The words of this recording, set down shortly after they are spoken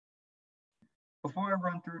Before I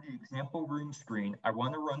run through the example room screen, I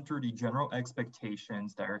want to run through the general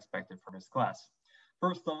expectations that are expected for this class.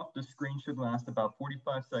 First off, the screen should last about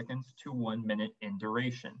 45 seconds to 1 minute in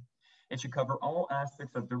duration. It should cover all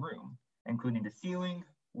aspects of the room, including the ceiling,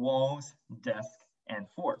 walls, desk, and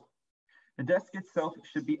floor. The desk itself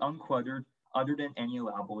should be uncluttered other than any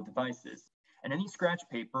allowable devices. And any scratch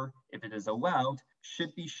paper, if it is allowed,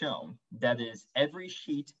 should be shown. That is, every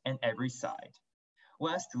sheet and every side.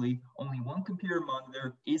 Lastly, only one computer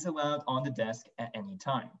monitor is allowed on the desk at any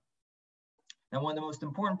time. Now, one of the most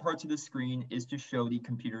important parts of the screen is to show the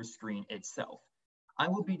computer screen itself. I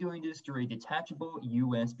will be doing this through a detachable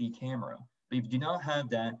USB camera, but if you do not have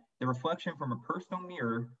that, the reflection from a personal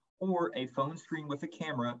mirror or a phone screen with a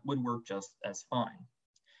camera would work just as fine.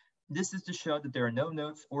 This is to show that there are no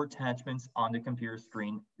notes or attachments on the computer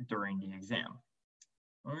screen during the exam.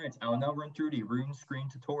 All right, I'll now run through the room screen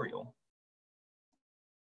tutorial.